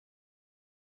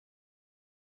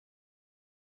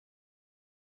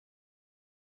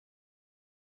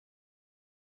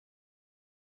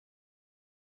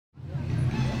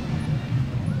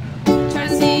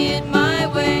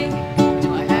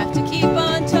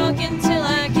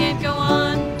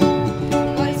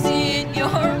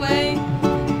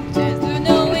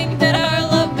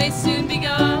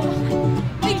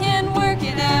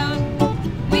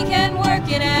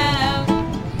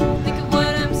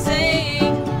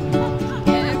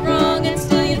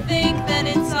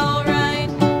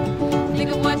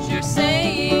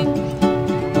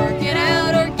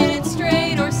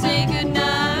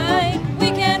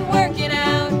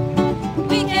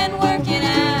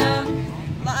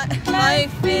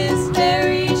Life is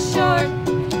very short,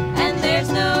 and there's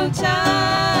no time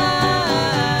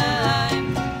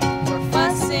for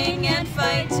fussing and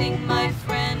fighting, my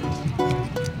friend.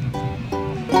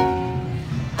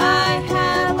 I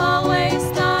have always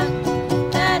thought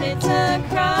that it's a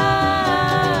crime,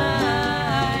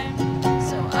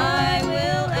 so I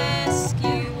will ask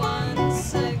you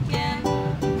once again.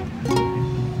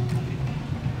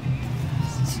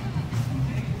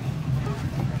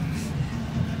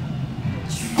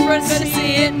 Trust to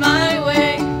see it my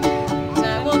way.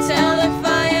 Time will tell if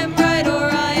I am right or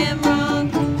I am wrong.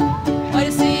 Why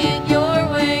to see it your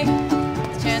way?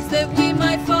 The chance that we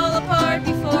might fall apart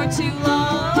before too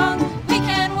long. We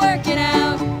can work it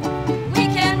out. We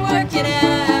can work it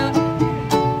out.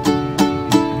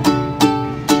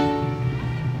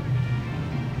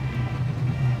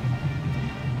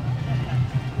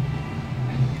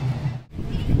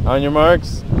 On your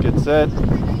marks, get set,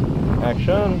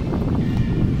 action.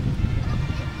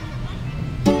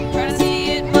 Try to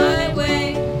see it my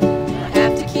way. I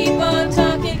have to keep on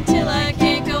talking till I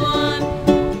can't go on.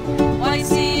 Why you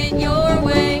see it your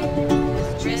way?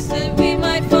 There's a chance that we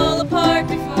might fall apart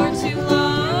before too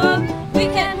long. We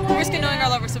can risk annoying our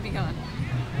lovers to be gone.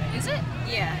 Is it?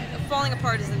 Yeah, falling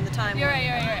apart is in the time. You're right,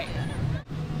 you're right, you're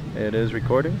right. It is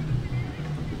recording.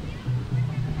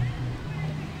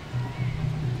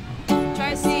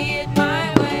 Try to see it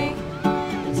my way.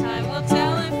 Time will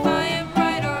tell if I am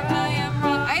right or I am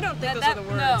wrong. I don't think those are the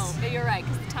words. No, but you're right,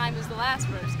 because the time is the last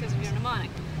verse because of your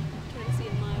mnemonic. Try to see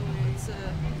it my way. It's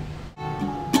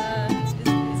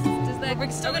Does that, we're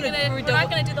still we're gonna not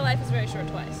going to do the life is very short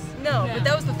twice. no, Yeah. but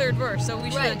that was the third verse, so we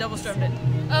should have double strummed it.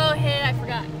 Oh, hey, I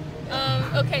forgot.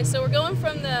 Okay, so we're going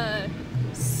from the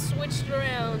switched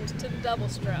around to the double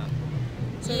strum.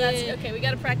 So that's, okay, we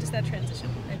got to practice that transition.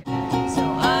 So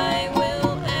I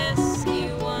will ask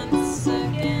you once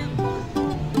again.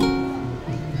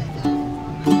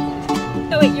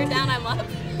 Oh wait, you're down, I'm up.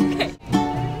 Okay.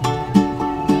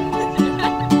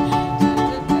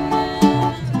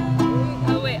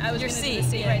 Oh wait, I was Your gonna C, do the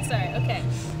C, yeah. right, sorry, okay.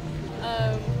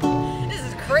 This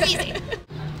is crazy.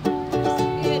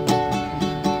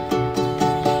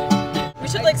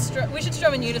 We should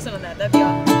strum in unison on that. That'd be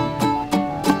awesome.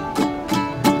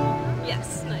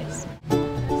 Yes, nice.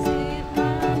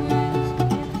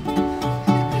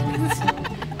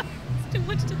 It's too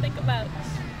much to think about.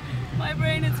 My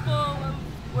brain is full of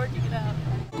working it out.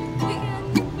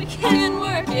 We can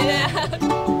work it out.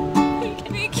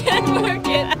 We can work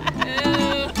it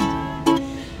out.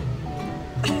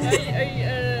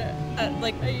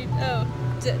 Like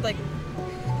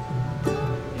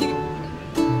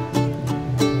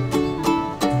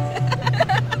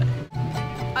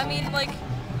I mean, like,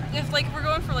 if we're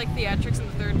going for like theatrics in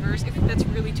the third verse, if that's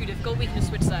really too difficult, we can just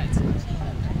switch sides.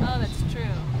 Oh, that's true.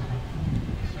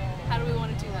 How do we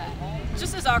want to do that?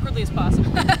 Just as awkwardly as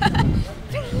possible. Let's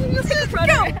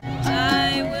go!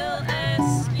 I will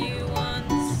ask you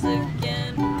once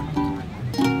again.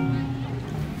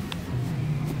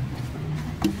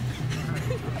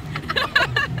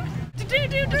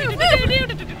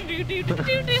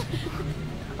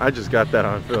 I just got that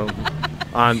on film,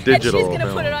 on digital And she's gonna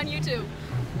film. put it on YouTube.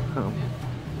 Oh.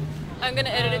 I'm gonna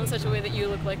edit it in such a way that you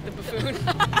look like the buffoon.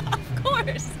 Of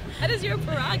course, that is your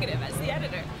prerogative as the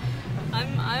editor.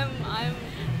 I'm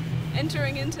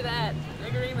entering into that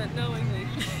agreement knowingly.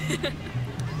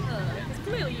 Because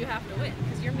clearly you have to win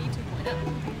because you're me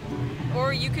 2.0.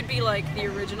 Or you could be like the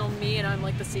original me, and I'm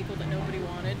like the sequel that nobody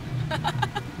wanted.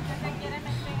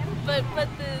 But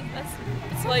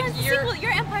It's like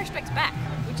your Empire Strikes Back,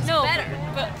 which is better.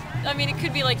 But I mean, it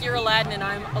could be like you're Aladdin and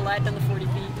I'm Aladdin and the 40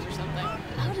 Thieves or something.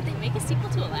 How did they make a sequel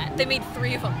to Aladdin? They made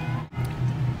 3 of them.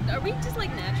 Are we just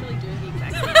like naturally doing the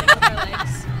exact same thing with our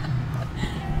lives?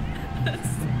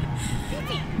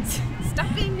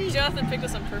 Stop being mean. Jonathan picked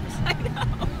us on purpose. I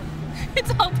know.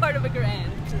 It's all part of a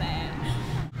grand plan.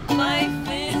 Life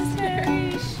is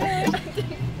very short.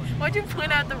 Why'd you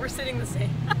point out that we're sitting the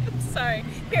same? I'm sorry.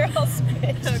 Here, I'll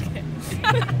switch. Okay.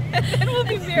 And then we'll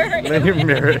be mirroring. Then you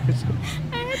mirror it.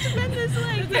 I had to bend this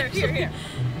leg. Here.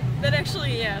 That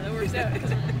actually, yeah, that works out.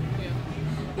 Okay.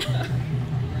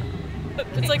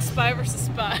 It's like spy versus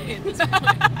spy at this point.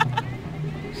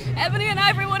 Ebony and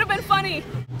Ivory would have been funny.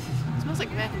 It smells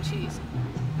like mac and cheese.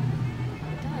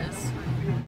 It does.